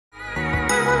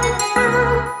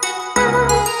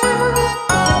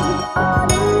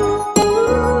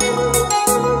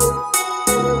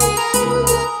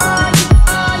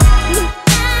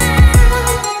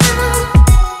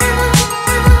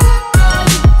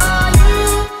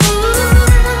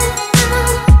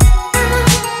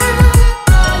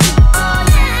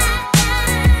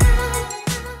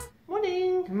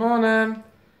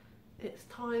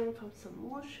time for some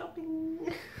more shopping.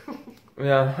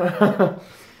 Yeah.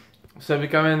 So we're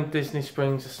going Disney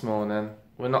Springs this morning.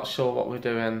 We're not sure what we're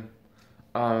doing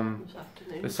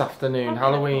this afternoon.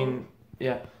 Halloween,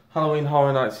 yeah, Halloween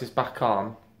Horror Nights is back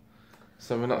on.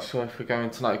 So we're not sure if we're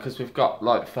going tonight because we've got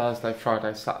like Thursday,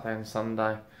 Friday, Saturday and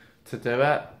Sunday to do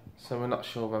it. So we're not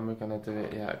sure when we're going to do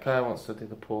it yet. Claire wants to do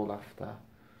the pool after.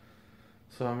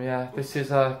 So yeah, this is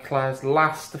Claire's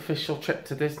last official trip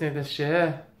to Disney this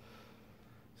year.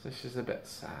 So she's a bit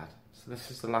sad. So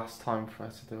this is the last time for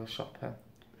her to do a shopping.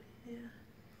 Yeah.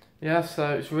 Yeah,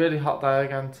 so it's a really hot day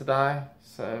again today.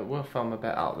 So we'll film a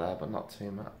bit out there, but not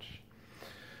too much.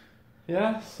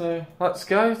 Yeah, so let's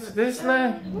go to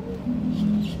Disney.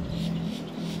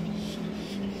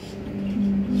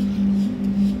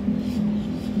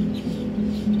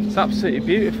 It's absolutely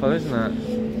beautiful, isn't it?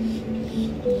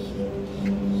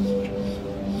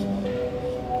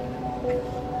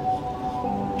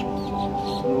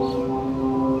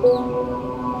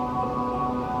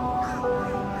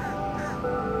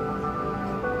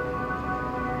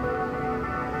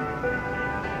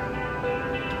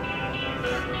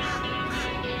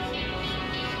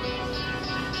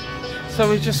 So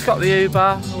we've just got the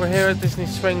Uber, we're here at Disney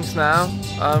Springs now.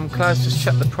 Claire's just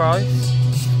checked the price.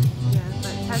 Yeah,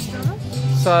 it's like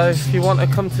 $10. So if you want to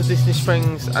come to Disney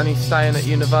Springs and you're staying at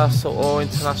Universal or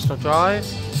International Drive,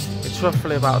 it's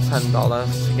roughly about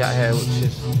 $10 to get here, which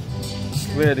is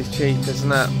really cheap,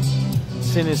 isn't it?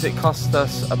 Seeing as it cost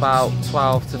us about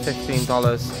 $12 to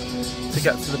 $15 to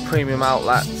get to the premium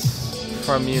outlets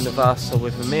from Universal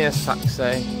with the Mears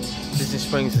taxi, Disney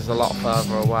Springs is a lot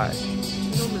further away.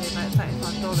 Normally about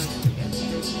 $35 to get to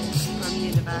Disney from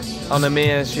Universal. On a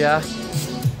Mears, yeah.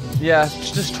 Yeah,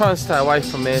 just try and stay away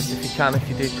from Mears if you can, if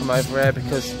you do come over here,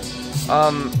 because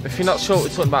if you're not sure what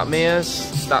we're talking about,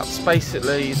 Mears, that's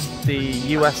basically the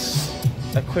US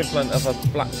equivalent of a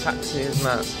black taxi,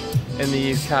 isn't it, in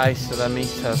the UK, so they're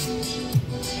metered.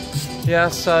 Yeah,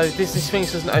 so Disney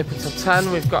Springs doesn't open till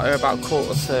 10, we've got here about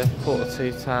quarter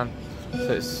to 10.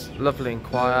 So it's lovely and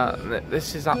quiet, and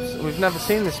this is we've never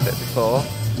seen this bit before.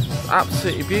 It's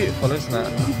absolutely beautiful, isn't it?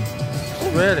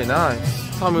 It's really nice.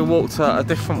 This time we walked a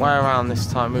different way around this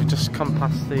time. We've just come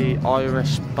past the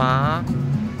Irish bar,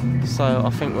 so I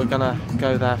think we're gonna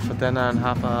go there for dinner and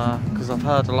have because I've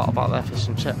heard a lot about their fish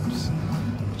and chips,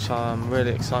 which I'm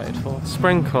really excited for.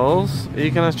 Sprinkles, are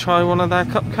you gonna try one of their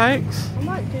cupcakes? I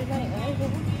might do later.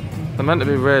 They're meant to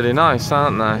be really nice,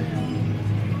 aren't they?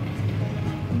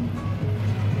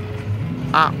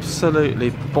 Absolutely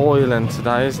boiling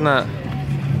today, isn't it?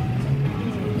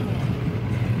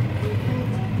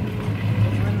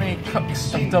 We're in the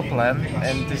Cooks of Dublin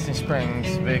in Disney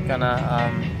Springs. We're gonna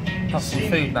have some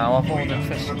food now. I've ordered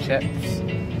fish and chips.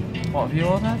 What have you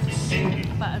ordered?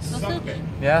 Buttered sausage?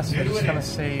 Yeah, so we're just gonna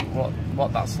see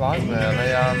what that's like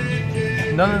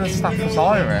really. None of the staff was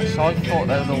Irish. I thought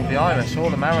they would all be Irish,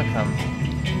 all American.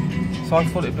 So I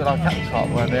thought it'd be like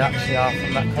Epcot where they actually are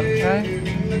from that country.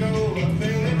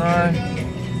 No.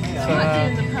 So, might be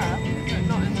in the pub, but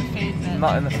not in the food bit.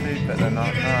 Not in the food bit, they're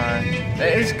not, no.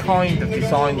 It is kind of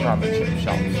designed around the chip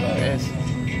shop, so it is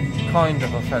kind of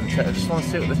authentic. I just want to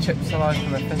see what the chips are like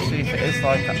and the fish, see if it is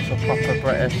like actual proper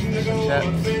British fish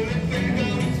and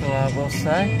chips. So we'll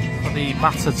see. For the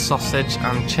battered sausage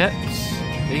and chips.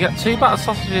 You get 2 battered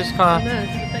sausages, Claire. No,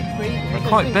 it's a big breed. They're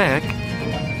quite big.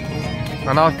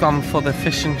 And I've gone for the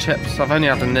fish and chips. I've only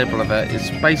had a nibble of it. It's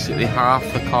basically half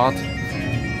the cod.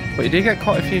 But you do get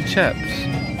quite a few chips.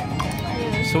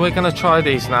 Yeah. So we're going to try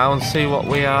these now and see what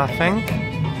we think.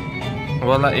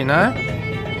 We'll let you know.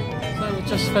 So we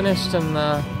just finished in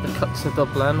the Cooks of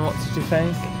Dublin. What did you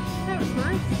think? That was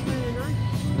nice. It's really nice.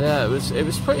 Yeah, it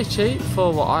was pretty cheap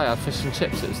for what I had, fish and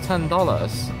chips. It was $10.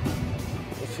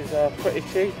 Which is pretty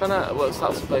cheap, isn't it? It works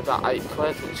out to be about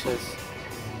 £8, which is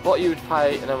what you would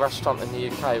pay in a restaurant in the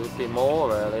UK would be more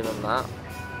really than that.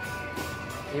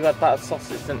 You had battered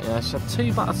sausage, didn't you? She had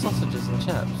 2 battered sausages and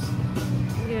chips.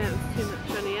 Yeah, it was too much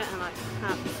money, and like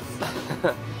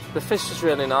half. The fish was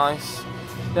really nice.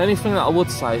 The only thing that I would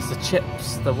say is the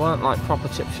chips. They weren't like proper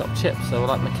chip shop chips. They were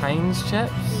like McCain's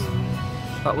chips.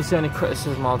 That was the only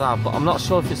criticism I'd have. But I'm not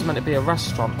sure if it's meant to be a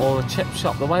restaurant or a chip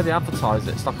shop. The way they advertise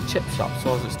it, it's like a chip shop. So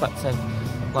I was expecting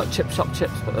like chip shop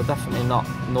chips, but they're definitely not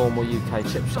normal UK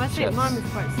chip shop chips. I think mine was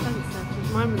quite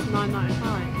expensive. Mine was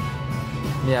 $9.95.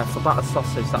 Yeah, for battered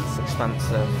sausage that's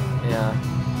expensive. Yeah,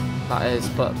 that is.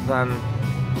 But then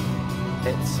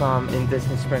it's in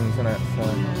Disney Springs, isn't it? So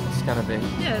yeah. It's gonna be.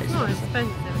 Yeah, it's not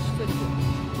expensive. It's just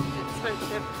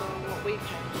expensive for what we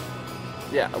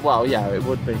pay. Yeah, well, yeah, it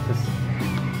would be because.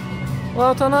 Well,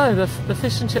 I don't know. The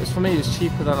fish and chips for me is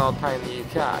cheaper than I'd pay in the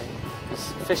UK.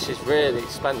 Fish is really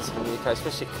expensive in the UK,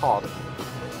 especially cod.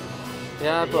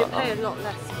 Yeah, but you pay a lot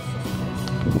less for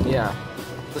sausages. yeah,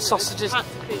 the sausages.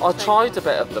 I tried a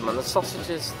bit of them, and the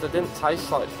sausages they didn't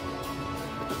taste like.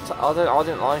 I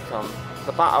didn't like them.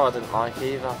 The batter I didn't like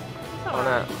either. On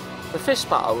it. The fish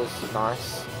batter was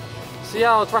nice. So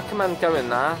yeah, I'd recommend going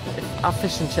there. Have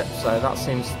fish and chips though. That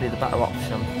seems to be the better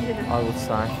option. Yeah. I would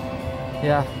say.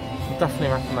 Yeah, definitely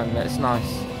recommend it. It's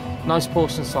nice. Nice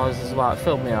portion size as well. It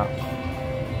filled me up.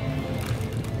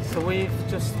 So we've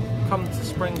just come to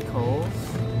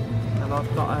Sprinkles, and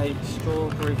I've got a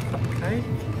strawberry cupcake.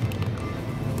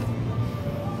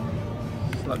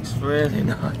 This looks really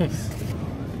nice.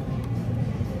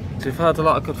 So we've heard a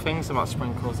lot of good things about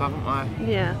Sprinkles, haven't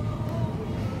we? Yeah.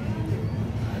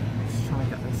 Just trying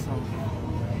to get this on.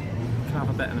 We can have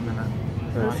a bit in a minute.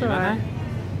 That's alright.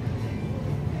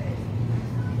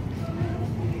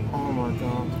 Oh my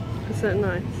god. Is it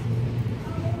nice?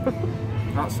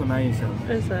 That's amazing.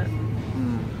 Is it?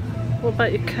 Mm. What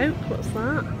about your Coke? What's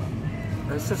that?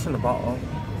 It's just in a bottle.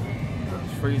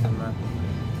 It's freezing there.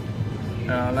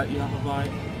 Yeah, I'll let you have a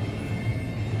bite.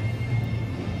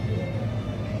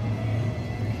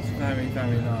 It's very,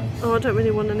 very nice. Oh, I don't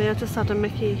really want any. I just had a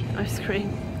Mickey ice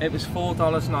cream. It was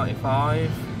 $4.95.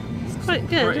 It's quite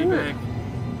good, pretty isn't big it?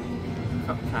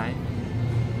 cupcake.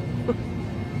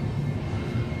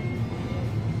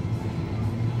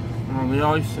 And the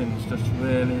icing's just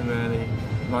really, really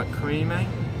like creamy.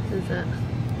 Is it?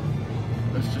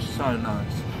 It's just so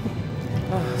nice.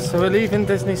 So we're leaving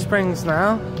Disney Springs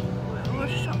now. We're all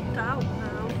shopped out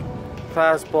now.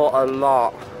 Claire's bought a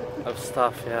lot of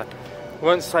stuff here. I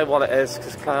won't say what it is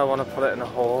because Claire want to put it in a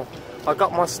haul. I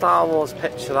got my Star Wars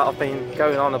picture that I've been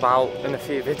going on about in a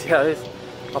few videos.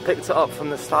 I picked it up from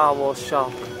the Star Wars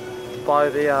shop by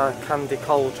the Candy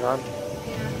Cauldron.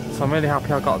 So I'm really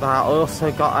happy I got that. I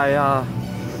also got a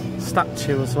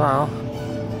statue as well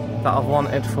that I've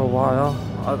wanted for a while.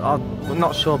 I'm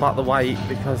not sure about the weight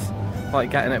because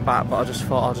like getting it back, but I just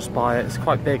thought I'll just buy it. It's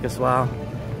quite big as well,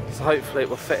 so hopefully it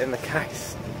will fit in the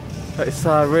case. But it's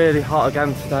really hot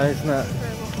again today, isn't it? It's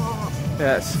really hot.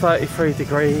 Yeah, it's 33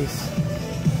 degrees.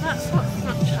 That's what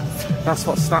Snapchat says. That's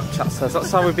what Snapchat says.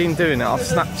 That's how we've been doing it off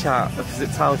Snapchat, because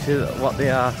it tells you what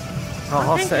the how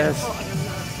hot it is.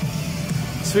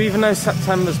 So even though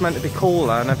September's meant to be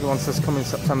cooler and everyone says come in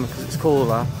September because it's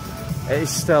cooler, it is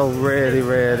still really,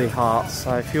 really hot.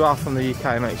 So if you are from the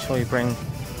UK, make sure you bring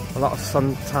a lot of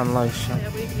suntan lotion. Yeah,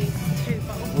 we've used 2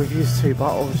 bottles. We've used 2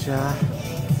 bottles, yeah.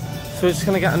 So we're just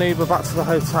going to get an Uber back to the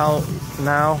hotel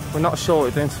now. We're not sure what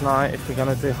we're doing tonight, if we're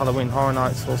going to do Halloween Horror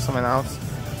Nights or something else.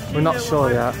 We're not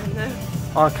sure yet.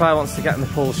 Claire wants to get in the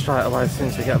pool straight away as soon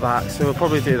as we get back, so we'll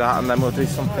probably do that and then we'll do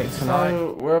something tonight.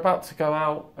 So we're about to go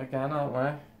out again, aren't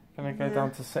we? Going to go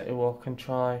down to City Walk and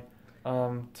try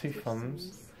Two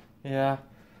Thumbs. Yeah.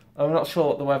 I'm not sure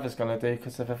what the weather's going to do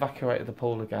because they've evacuated the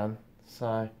pool again.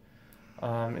 So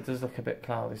it does look a bit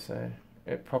cloudy, so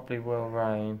it probably will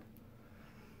rain,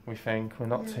 we think. We're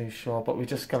not too sure, but we're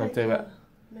just going to do it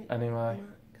anyway.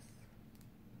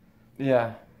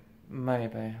 Yeah,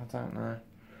 maybe. I don't know.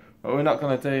 But we're not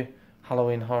going to do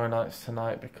Halloween Horror Nights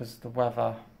tonight because the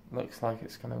weather looks like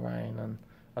it's going to rain and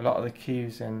a lot of the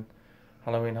queues in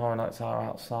Halloween Horror Nights are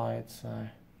outside, so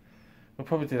we'll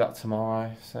probably do that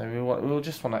tomorrow. So we'll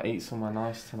just want to eat somewhere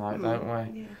nice tonight, don't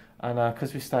we? Yeah. And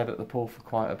because we stayed at the pool for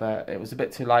quite a bit, it was a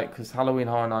bit too late because Halloween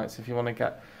Horror Nights, if you want to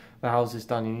get the houses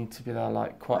done, you need to be there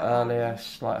like quite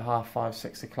early-ish, like 5:30,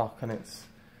 6 o'clock, and it's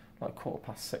like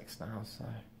 6:15 now, so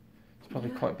it's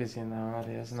probably quite busy in there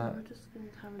already, isn't it? We're just going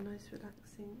to have a nice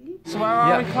relaxing evening. So where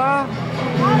are we, Claire?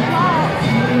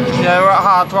 Yeah, we're at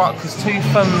Hard Rock because Two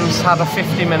Thumbs had a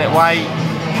 50-minute wait,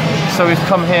 so we've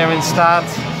come here instead.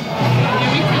 Yeah,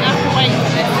 we didn't have to wait for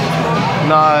this.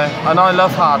 No, and I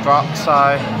love Hard Rock,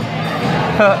 so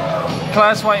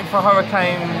Claire's waiting for a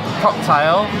hurricane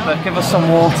cocktail, but give us some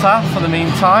water for the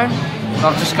meantime.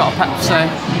 I've just got a Pepsi.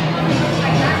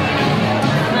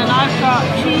 And I've got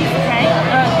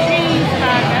cheeseburger.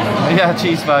 Yeah,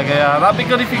 cheeseburger, yeah. That'd be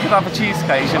good if you could have a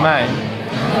cheesecake, you may.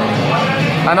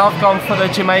 And I've gone for the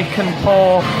Jamaican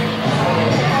pork.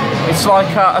 It's like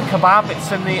a kebab.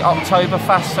 It's in the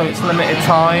Oktoberfest, so it's limited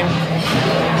time.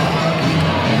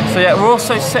 So yeah, we're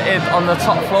also seated on the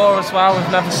top floor as well. We've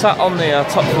never sat on the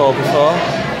top floor before.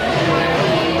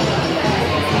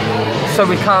 So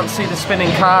we can't see the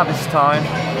spinning car this time.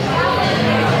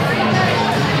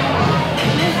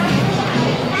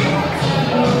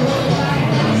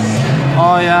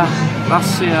 Oh yeah,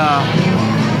 that's the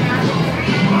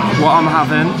what I'm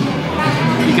having.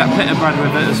 You get pita bread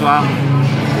with it as well.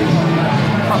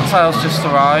 Cocktails just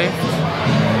arrived.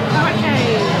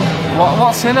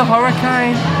 What's in a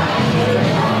hurricane?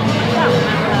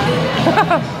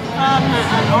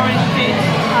 Orange juice,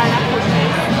 pineapple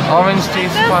juice. Orange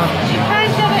juice, You can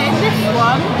get it in this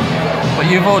one. but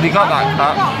you've already got that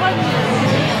cup.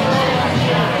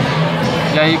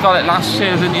 Yeah, you got it last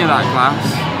year, didn't you, that glass?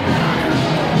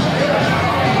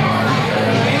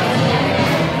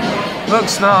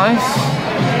 Looks nice.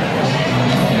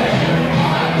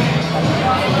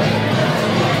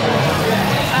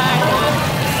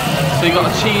 So you got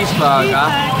a cheeseburger.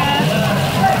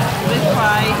 With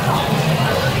fries.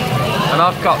 And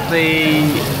I've got the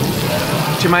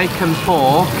Jamaican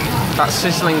pork that's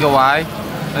sizzling away.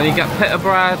 And you get pita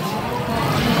bread,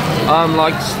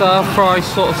 like stir fry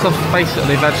sort of stuff,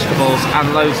 basically vegetables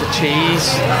and loads of cheese.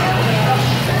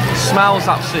 Smells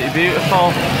absolutely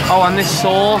beautiful. Oh, and this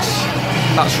sauce,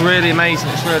 that's really amazing.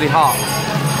 It's really hot.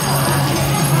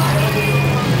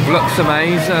 Looks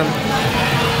amazing.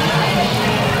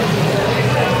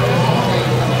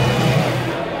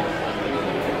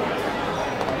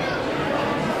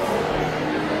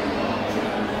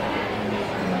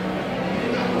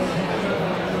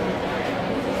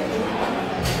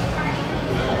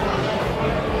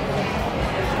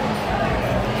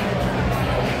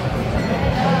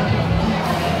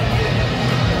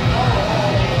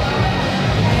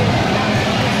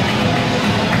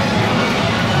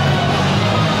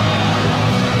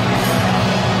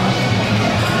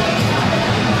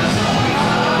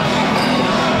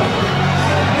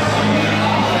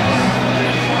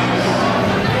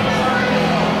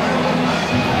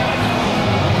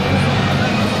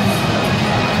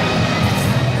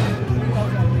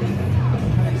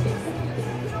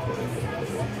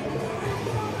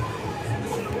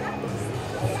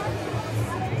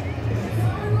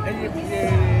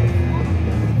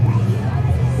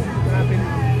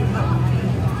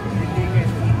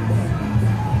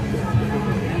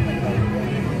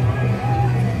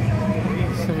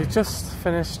 Just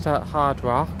finished at Hard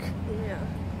Rock.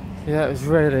 Yeah, it was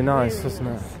really nice, wasn't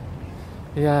it?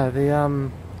 Yeah, the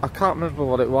I can't remember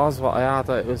what it was. What I had,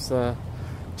 it was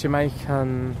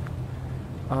Jamaican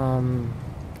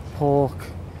pork.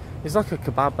 It's like a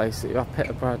kebab basically. You have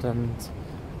pita bread and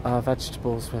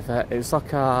vegetables with it. It was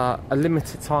like a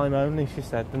limited time only. She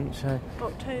said, didn't she?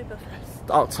 Oktoberfest.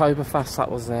 Oktoberfest,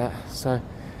 that was it. So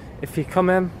if you come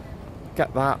in,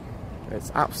 get that.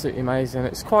 It's absolutely amazing.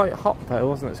 It's quite hot though,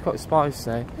 wasn't it? It's quite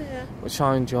spicy, yeah, which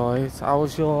I enjoyed. How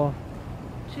was your...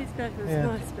 cheeseburger was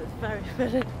nice, but it's very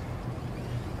filling.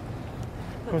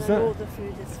 But was then it? all the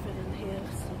food is filling here.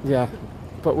 So. Yeah,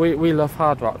 but we love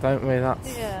Hard Rock, don't we?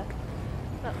 That's... yeah,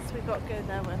 that's, we've got to go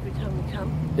there every time we can.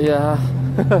 Yeah,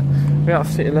 we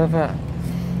absolutely love it.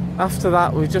 After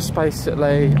that, we just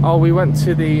basically... oh, we went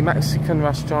to the Mexican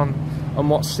restaurant and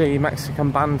watch the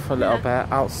Mexican band for a little bit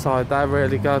outside. They're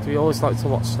really good. We always like to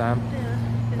watch them.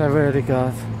 Yeah. They're really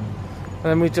good. And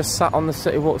then we just sat on the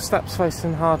city walk steps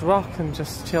facing Hard Rock and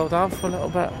just chilled out for a little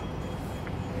bit.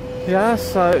 Yeah,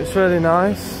 so it's really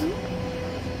nice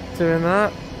doing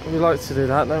that. We like to do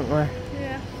that, don't we?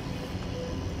 Yeah.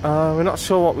 We're not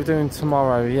sure what we're doing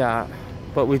tomorrow yet,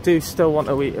 but we do still want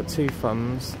to eat at Two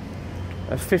Thumbs.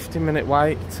 A 50-minute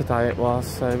wait today it was,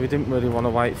 so we didn't really want to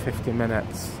wait 50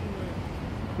 minutes.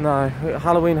 No,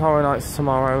 Halloween Horror Nights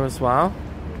tomorrow as well.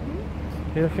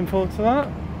 You looking forward to that?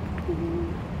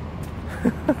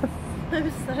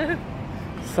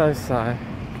 So.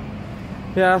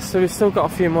 Yeah, so we've still got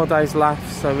a few more days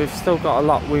left, so we've still got a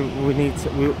lot we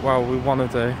want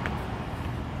to do.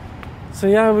 So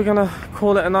yeah, we're going to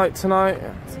call it a night tonight,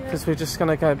 because we're just going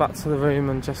to go back to the room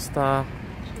and just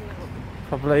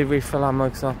probably refill our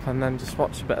mugs up and then just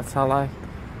watch a bit of telly.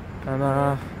 And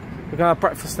we're going to have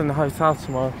breakfast in the hotel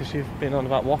tomorrow, because you've been on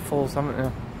about waffles, haven't you?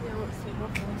 Yeah, I want to see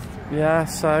waffles. Yeah,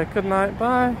 so good night,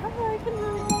 bye. Bye.